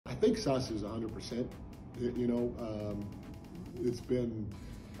think Sasa's 100%. It's been,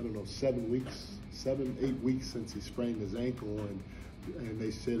 I don't know, 8 weeks since he sprained his ankle, and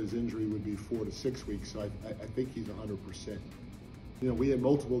they said his injury would be 4 to 6 weeks. So I think he's 100%. We had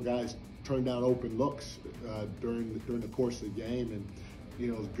multiple guys turn down open looks during the course of the game, and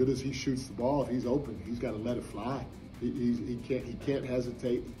as good as he shoots the ball, if he's open, he's got to let it fly. He can't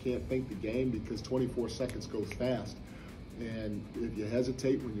hesitate. He can't think the game because 24 seconds goes fast. And if you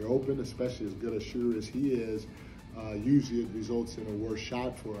hesitate when you're open, especially as good a shooter as he is, usually it results in a worse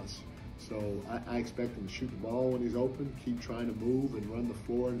shot for us. So I expect him to shoot the ball when he's open, keep trying to move and run the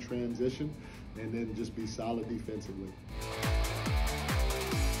floor in transition, and then just be solid defensively.